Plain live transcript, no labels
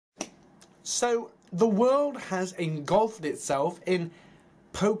So, the world has engulfed itself in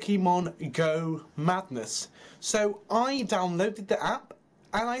Pokemon Go madness. So, I downloaded the app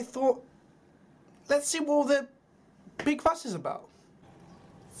and I thought, let's see what all the big fuss is about.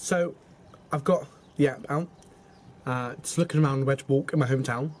 So, I've got the app out. Just looking around where to walk in my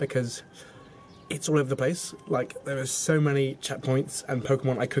hometown because it's all over the place. Like, there are so many checkpoints and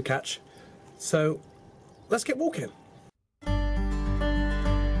Pokemon I could catch. So, let's get walking.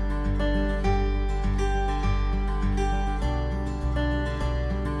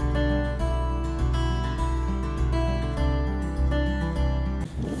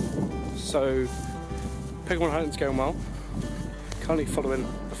 So, Pokemon hunting's going well. Currently following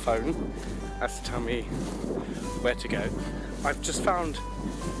the phone as to tell me where to go. I've just found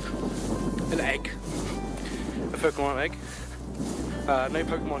an egg, a Pokemon egg. No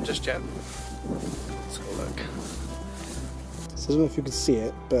Pokemon just yet. Let's have a look. So I don't know if you can see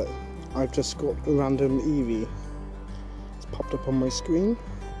it, but I've just got a random Eevee. It's popped up on my screen.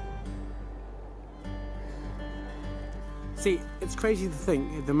 See, it's crazy to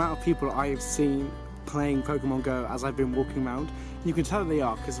think the amount of people I've seen playing Pokemon Go as I've been walking around. You can tell they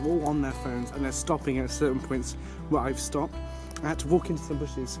are because they're all on their phones and they're stopping at certain points where I've stopped. I had to walk into some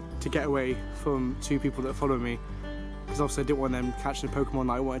bushes to get away from two people that follow me because obviously I didn't want them catching a Pokemon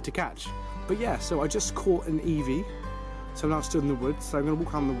that I wanted to catch. But yeah, so I just caught an Eevee. So I'm now stood in the woods, so I'm going to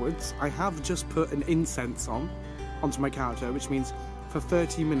walk around the woods. I have just put an incense onto my character, which means for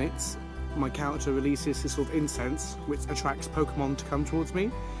 30 minutes my character releases this sort of incense which attracts Pokemon to come towards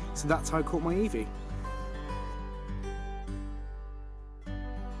me. So that's how I caught my Eevee.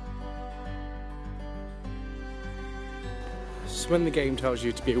 So when the game tells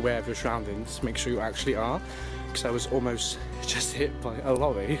you to be aware of your surroundings, make sure you actually are, because I was almost just hit by a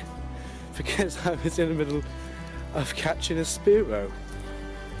lorry because I was in the middle of catching a Spearow.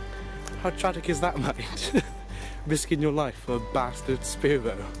 How tragic is that, mate? Risking your life for a bastard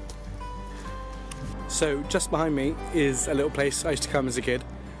Spearow. So just behind me is a little place I used to come as a kid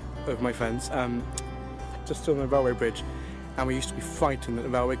with my friends, just on the railway bridge, and we used to be frightened that the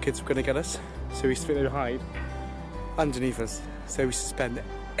railway kids were going to get us, so we used to think they would hide underneath us. So we used to spend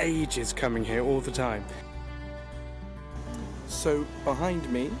ages coming here all the time. So behind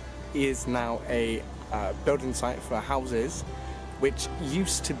me is now a building site for houses, which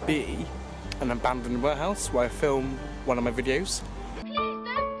used to be an abandoned warehouse where I film one of my videos. Please don't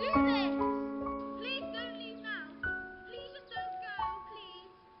do this! Please don't leave now! Please just don't go, please!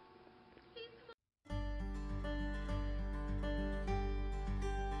 Please come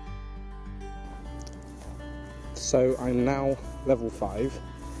on! So I'm now level 5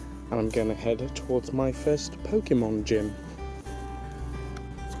 and I'm going to head towards my first Pokemon gym.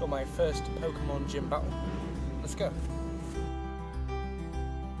 It's got my first Pokemon gym battle. Let's go.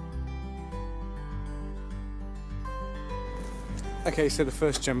 Okay, so the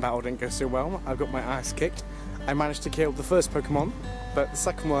first gym battle didn't go so well. I got my ass kicked. I managed to kill the first Pokemon, but the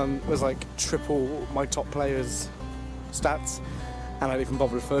second one was like triple my top player's stats, and I didn't even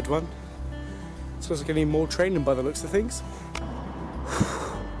bother with the third one. So it's like I need more training by the looks of things.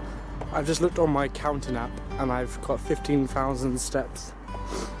 I've just looked on my counting app and I've got 15,000 steps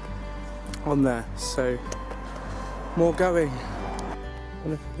on there, so more going. I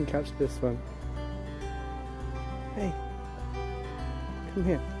wonder if I can catch this one. Hey, come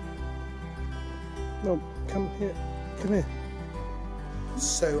here. No, come here. Come here.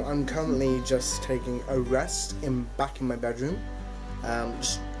 So I'm currently just taking a rest back in my bedroom.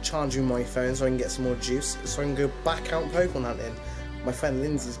 Just charging my phone so I can get some more juice so I can go back out Pokemon hunting. My friend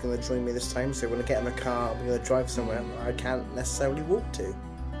Lindsay's going to join me this time, so when I get in the car we're going to drive somewhere I can't necessarily walk to.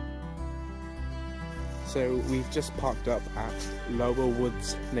 So we've just parked up at Lower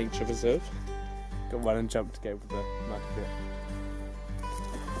Woods Nature Reserve. Got run and jump to go with the mud bit.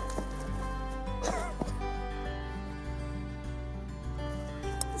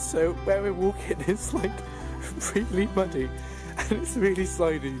 So where we're walking is like really muddy and it's really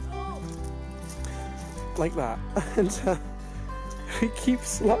slidey, like that, and we keep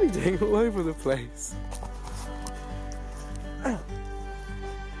sliding all over the place. Ow.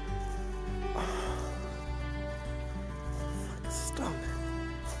 Fuck, stung.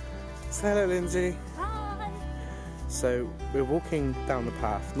 Say hello, Lindsay. Hi! So we're walking down the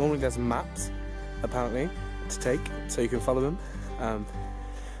path. Normally there's maps, apparently, to take, so you can follow them.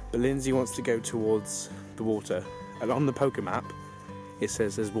 But Lindsay wants to go towards the water, and on the Poke map it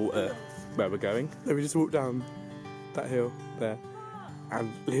says there's water where we're going. So we just walk down that hill there,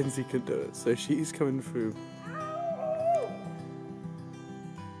 and Lindsay can do it, so she's coming through.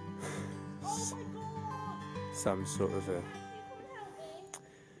 Some sort of a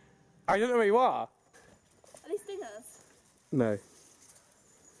I don't know where you are. Are they stingers? No.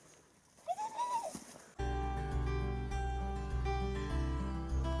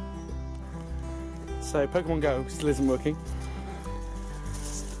 So Pokemon Go still isn't working.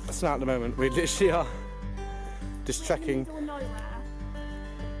 It's not at the moment. We literally are just trekking.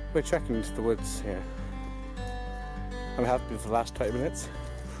 We're trekking into the woods here. And we have been for the last 20 minutes.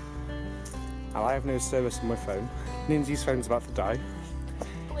 And I have no service on my phone. Lindsay's phone's about to die.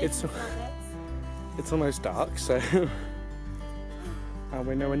 It's almost dark, so and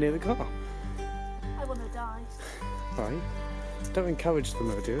we're nowhere near the car. I want to die. Right. Don't encourage the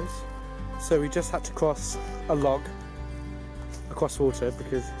murderers. So we just had to cross a log across water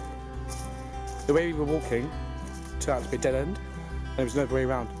because the way we were walking turned out to be a dead end and there was no other way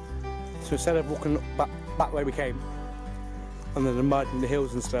around. So instead of walking back the way we came, under the mud and the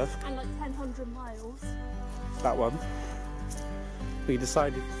hills and stuff, and like 100 miles, that one, we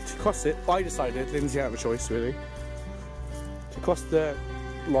decided to cross it. I decided, Lindsay had a choice really, to cross the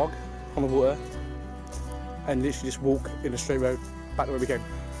log on the water and literally just walk in a straight road back the way we came.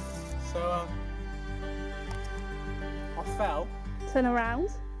 So I fell. turn around.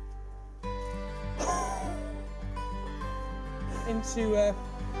 Into all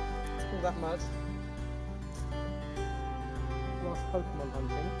that mud. Whilst Pokemon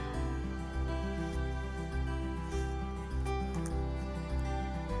hunting.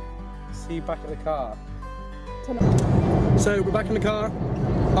 See you back at the car. Turn around. So we're back in the car,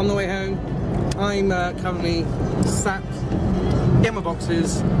 on the way home. I'm currently sat in my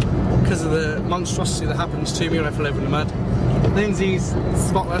boxes because of the monstrosity that happens to me when I fall over in the mud. Lindsay's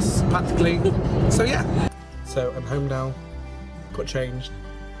spotless, practically. So yeah. So I'm home now, got changed,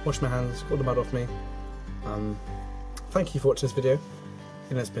 washed my hands, got the mud off me. Thank you for watching this video.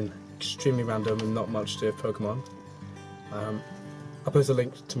 You know, it's been extremely random and not much to do with Pokemon. I'll post a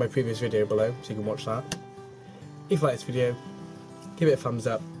link to my previous video below so you can watch that. If you like this video, give it a thumbs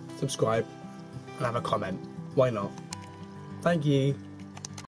up, subscribe, and have a comment. Why not? Thank you.